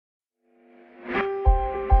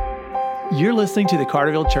You're listening to the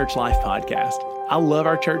Carterville Church Life Podcast. I love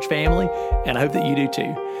our church family, and I hope that you do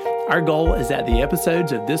too. Our goal is that the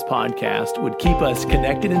episodes of this podcast would keep us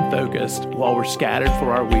connected and focused while we're scattered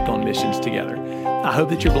for our week on missions together. I hope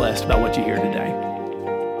that you're blessed by what you hear today.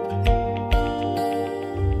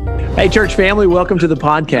 Hey, church family, welcome to the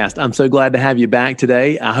podcast. I'm so glad to have you back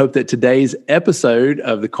today. I hope that today's episode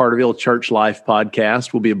of the Carterville Church Life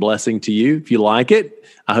Podcast will be a blessing to you. If you like it,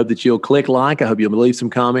 I hope that you'll click like. I hope you'll leave some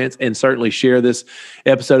comments and certainly share this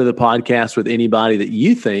episode of the podcast with anybody that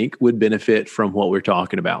you think would benefit from what we're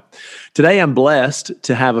talking about. Today, I'm blessed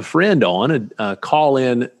to have a friend on, a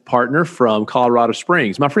call-in partner from Colorado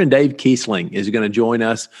Springs. My friend Dave Kiesling is going to join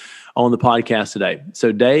us on the podcast today.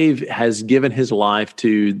 So Dave has given his life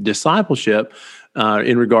to discipleship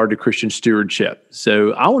in regard to Christian stewardship.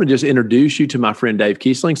 So I want to just introduce you to my friend Dave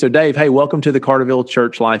Kiesling. So Dave, hey, welcome to the Carterville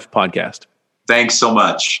Church Life Podcast. Thanks so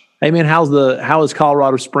much. Hey man, how is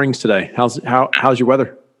Colorado Springs today? How's your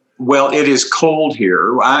weather? Well, it is cold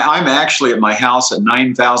here. I'm actually at my house at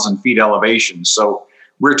 9,000 feet elevation, so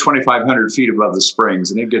we're 2,500 feet above the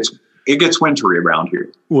springs, and it gets wintry around here.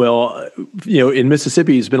 Well, in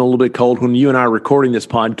Mississippi, it's been a little bit cold. When you and I are recording this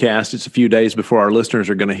podcast, it's a few days before our listeners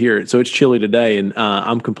are going to hear it. So it's chilly today, and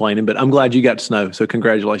I'm complaining, but I'm glad you got snow. So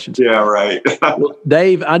congratulations. Yeah, right. Well,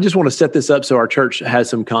 Dave, I just want to set this up so our church has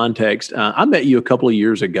some context. I met you a couple of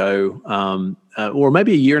years ago, or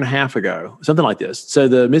maybe a year and a half ago, something like this. So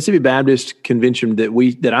the Mississippi Baptist Convention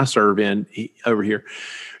that I serve in over here,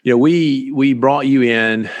 we brought you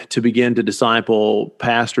in to begin to disciple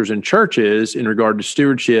pastors and churches in regard to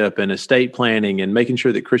stewardship and estate planning and making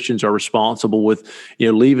sure that Christians are responsible with,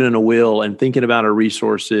 leaving in a will and thinking about our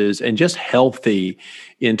resources and just healthy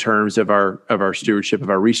in terms of our stewardship of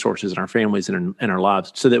our resources and our families and our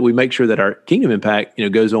lives, so that we make sure that our kingdom impact,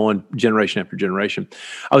 goes on generation after generation.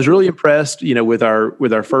 I was really impressed, with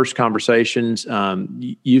our first conversations.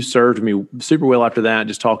 You served me super well after that,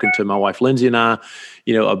 just talking to my wife, Lindsay, and I,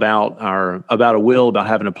 about a will, about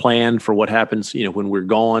having a plan for what happens, when we're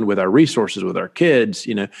gone, with our resources, with our kids,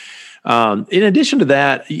 in addition to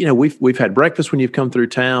that, we've had breakfast when you've come through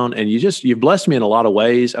town, and you've blessed me in a lot of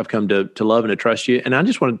ways. I've come to love and to trust you. And I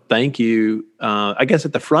just want to thank you, I guess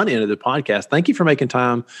at the front end of the podcast, thank you for making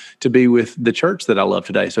time to be with the church that I love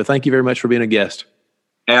today. So thank you very much for being a guest.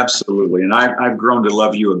 Absolutely. And I've grown to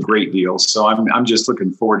love you a great deal. So I'm just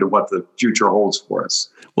looking forward to what the future holds for us.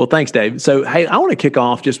 Well, thanks, Dave. So, hey, I want to kick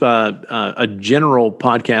off just by a general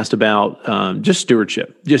podcast about just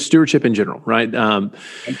stewardship in general, right?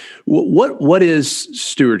 What is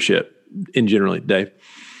stewardship in general, Dave?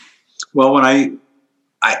 Well, when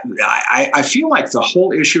I feel like the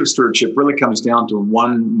whole issue of stewardship really comes down to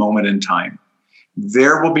one moment in time.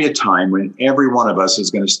 There will be a time when every one of us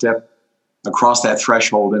is going to step across that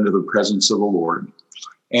threshold into the presence of the Lord.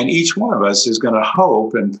 And each one of us is going to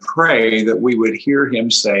hope and pray that we would hear him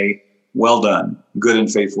say, "Well done, good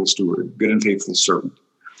and faithful steward, good and faithful servant."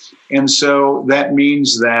 And so that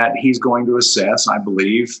means that he's going to assess, I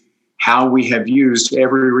believe, how we have used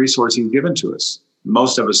every resource he's given to us.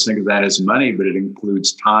 Most of us think of that as money, but it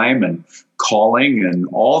includes time and calling and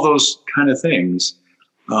all those kind of things.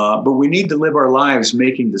 But we need to live our lives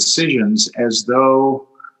making decisions as though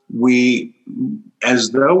we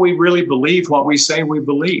really believe what we say we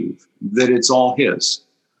believe, that it's all his.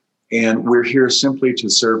 And we're here simply to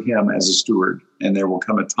serve him as a steward. And there will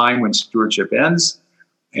come a time when stewardship ends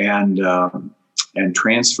and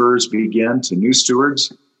transfers begin to new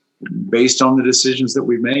stewards based on the decisions that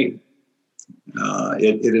we've made.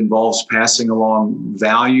 It involves passing along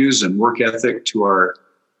values and work ethic to our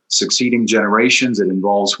succeeding generations. It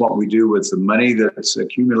involves what we do with the money that's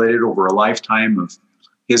accumulated over a lifetime of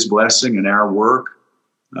his blessing and our work.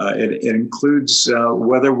 It includes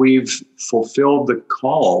whether we've fulfilled the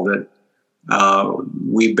call that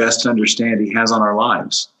we best understand he has on our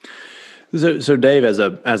lives. So Dave, as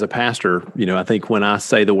a pastor, I think when I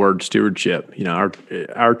say the word stewardship,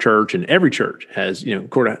 our church and every church has,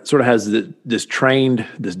 sort of has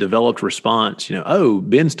this developed response.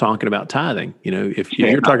 Ben's talking about tithing. If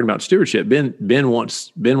you're talking about stewardship, Ben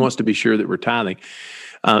wants to be sure that we're tithing.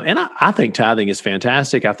 And I think tithing is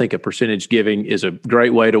fantastic. I think a percentage giving is a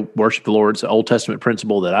great way to worship the Lord. It's an Old Testament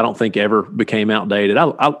principle that I don't think ever became outdated.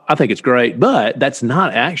 I think it's great, but that's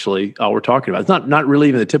not actually all we're talking about. It's not really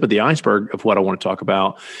even the tip of the iceberg of what I want to talk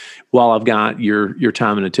about while I've got your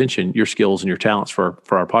time and attention, your skills and your talents for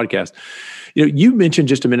our podcast. You mentioned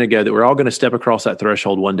just a minute ago that we're all going to step across that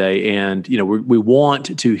threshold one day, and we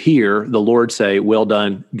want to hear the Lord say, "Well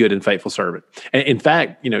done, good and faithful servant." And in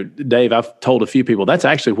fact, Dave, I've told a few people that's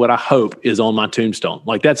actually what I hope is on my tombstone.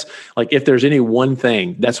 Like that's like, if there's any one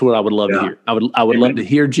thing, that's what I would love to hear. I would love to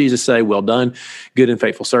hear Jesus say, "Well done, good and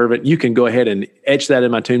faithful servant." You can go ahead and etch that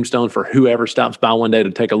in my tombstone for whoever stops by one day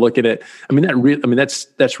to take a look at it. I mean,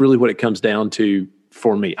 that's really what it comes down to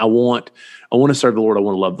for me. I want to serve the Lord. I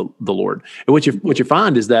want to love the Lord. And what you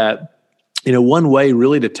find is that, one way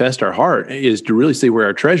really to test our heart is to really see where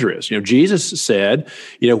our treasure is. Jesus said,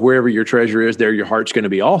 wherever your treasure is, there your heart's going to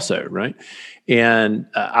be also, right? And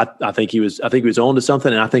I think he was on to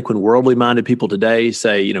something. And I think when worldly minded people today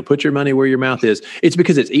say, put your money where your mouth is, it's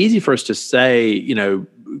because it's easy for us to say,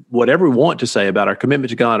 whatever we want to say about our commitment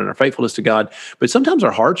to God and our faithfulness to God. But sometimes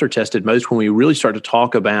our hearts are tested most when we really start to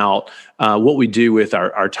talk about what we do with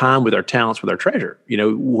our time, with our talents, with our treasure,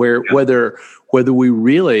 whether we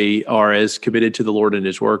really are as committed to the Lord and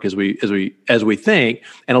His work as we think.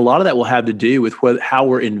 And a lot of that will have to do with how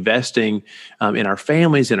we're investing in our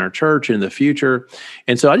families, in our church, in the future.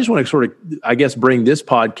 And so I just want to sort of, bring this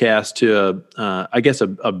podcast to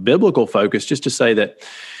a biblical focus, just to say that,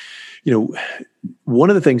 one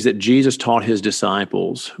of the things that Jesus taught His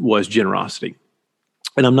disciples was generosity.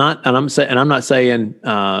 And I'm not saying,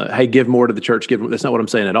 hey, give more to the church. That's not what I'm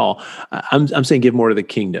saying at all. I'm saying give more to the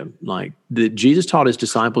kingdom. Like Jesus taught His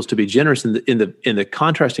disciples to be generous in the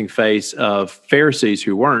contrasting face of Pharisees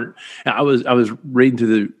who weren't. I was reading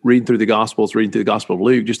through the Gospels, reading through the Gospel of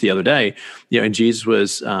Luke just the other day, and Jesus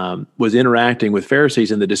was interacting with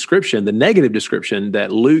Pharisees, and the negative description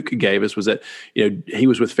that Luke gave us was that he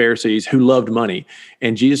was with Pharisees who loved money,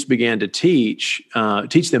 and Jesus began to teach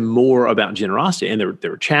them more about generosity, and they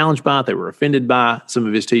were challenged by it. They were offended by some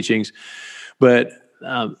of His teachings. But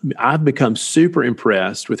I've become super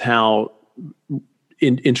impressed with how,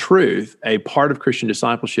 in truth, a part of Christian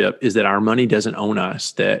discipleship is that our money doesn't own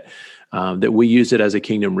us, that we use it as a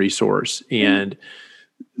kingdom resource. And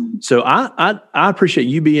so I appreciate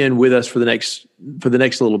you being with us for the next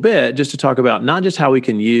little bit, just to talk about not just how we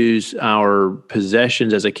can use our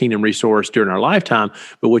possessions as a kingdom resource during our lifetime,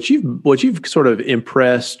 but what you've sort of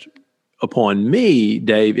impressed upon me,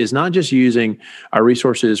 Dave, is not just using our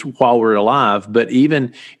resources while we're alive, but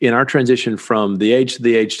even in our transition from the age to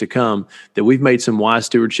the age to come, that we've made some wise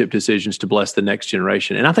stewardship decisions to bless the next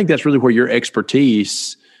generation. And I think that's really where your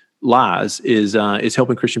expertise lies, is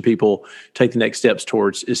helping Christian people take the next steps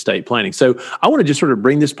towards estate planning. So I want to just sort of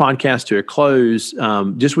bring this podcast to a close,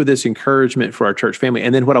 just with this encouragement for our church family.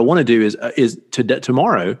 And then what I want to do is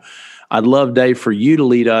tomorrow, I'd love, Dave, for you to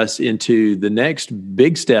lead us into the next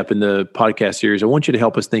big step in the podcast series. I want you to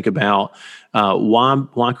help us think about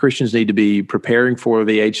why Christians need to be preparing for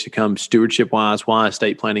the age to come stewardship-wise, why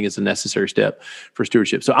estate planning is a necessary step for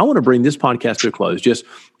stewardship. So I want to bring this podcast to a close, just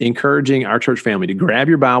encouraging our church family to grab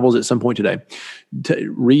your Bibles at some point today,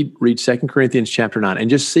 to read 2 Corinthians chapter 9, and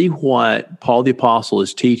just see what Paul the Apostle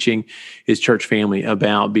is teaching his church family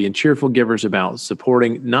about being cheerful givers, about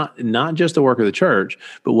supporting not just the work of the church,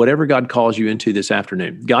 but whatever God calls you into this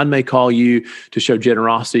afternoon. God may call you to show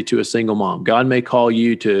generosity to a single mom. God may call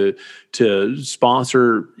you to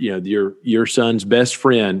sponsor, your son's best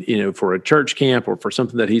friend, for a church camp or for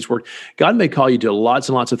something that he's worked. God may call you to lots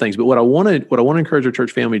and lots of things. But what I want to encourage our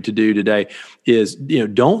church family to do today is,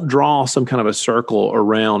 don't draw some kind of a circle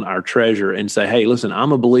around our treasure and say, hey, listen,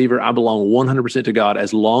 I'm a believer. I belong 100% to God,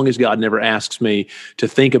 as long as God never asks me to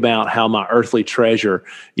think about how my earthly treasure,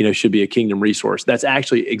 should be a kingdom resource. That's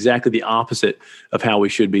actually exactly the opposite of how we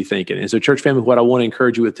should be thinking. And so, church family, what I want to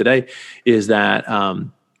encourage you with today is that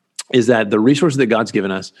the resources that God's given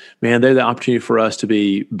us, man, they're the opportunity for us to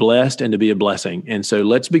be blessed and to be a blessing. And so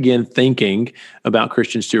let's begin thinking about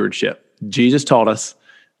Christian stewardship. Jesus taught us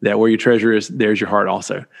that where your treasure is, there's your heart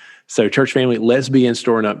also. So church family, let's begin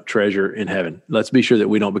storing up treasure in heaven. Let's be sure that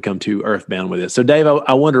we don't become too earthbound with this. So Dave,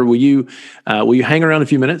 I wonder, will you hang around a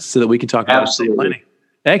few minutes so that we can talk about estate planning?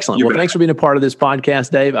 Excellent. Well, thanks for being a part of this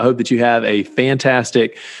podcast, Dave. I hope that you have a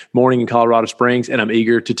fantastic morning in Colorado Springs, and I'm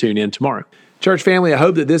eager to tune in tomorrow. Church family, I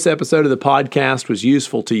hope that this episode of the podcast was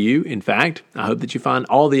useful to you. In fact, I hope that you find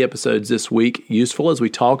all the episodes this week useful as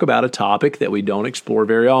we talk about a topic that we don't explore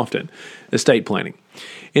very often, estate planning.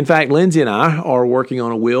 In fact, Lindsay and I are working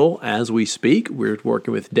on a will as we speak. We're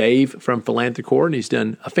working with Dave from Philanthrocorp, and he's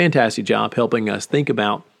done a fantastic job helping us think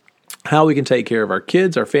about how we can take care of our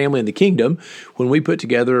kids, our family, and the kingdom when we put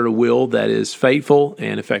together a will that is faithful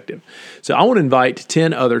and effective. So I want to invite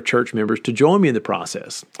 10 other church members to join me in the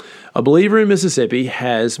process. A believer in Mississippi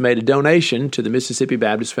has made a donation to the Mississippi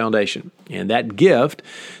Baptist Foundation, and that gift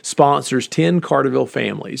sponsors 10 Carterville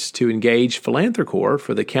families to engage Philanthrocorp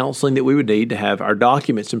for the counseling that we would need to have our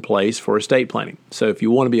documents in place for estate planning. So if you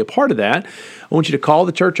want to be a part of that, I want you to call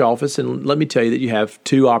the church office, and let me tell you that you have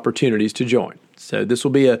 2 opportunities to join. So this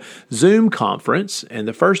will be a Zoom conference, and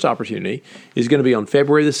the first opportunity is going to be on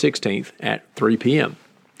February the 16th at 3 p.m.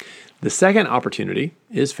 The second opportunity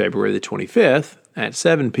is February the 25th at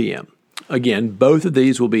 7 p.m. Again, both of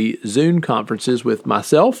these will be Zoom conferences with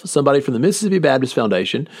myself, somebody from the Mississippi Baptist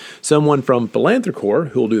Foundation, someone from Philanthrocorps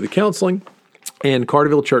who will do the counseling, and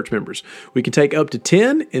Carterville church members. We can take up to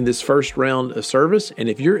 10 in this first round of service, and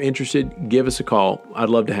if you're interested, give us a call. I'd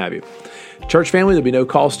love to have you. Church family, there'll be no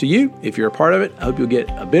cost to you if you're a part of it. I hope you'll get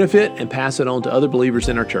a benefit and pass it on to other believers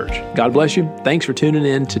in our church. God bless you. Thanks for tuning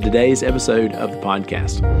in to today's episode of the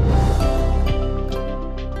podcast.